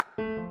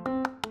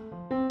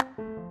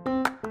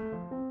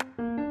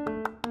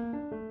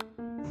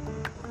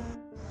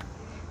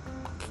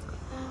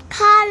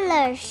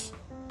colors.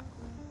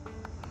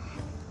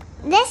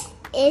 This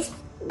is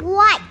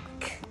white.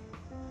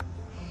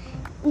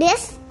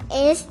 This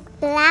is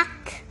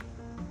black.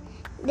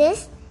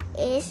 This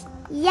is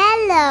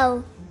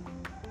yellow.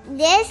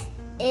 This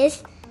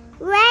is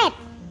red.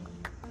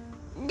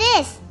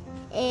 This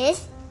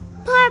is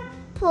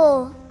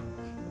purple.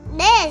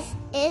 This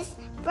is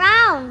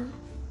brown.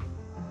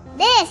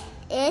 This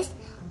is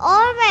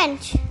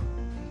orange.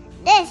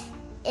 This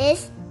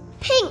is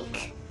pink.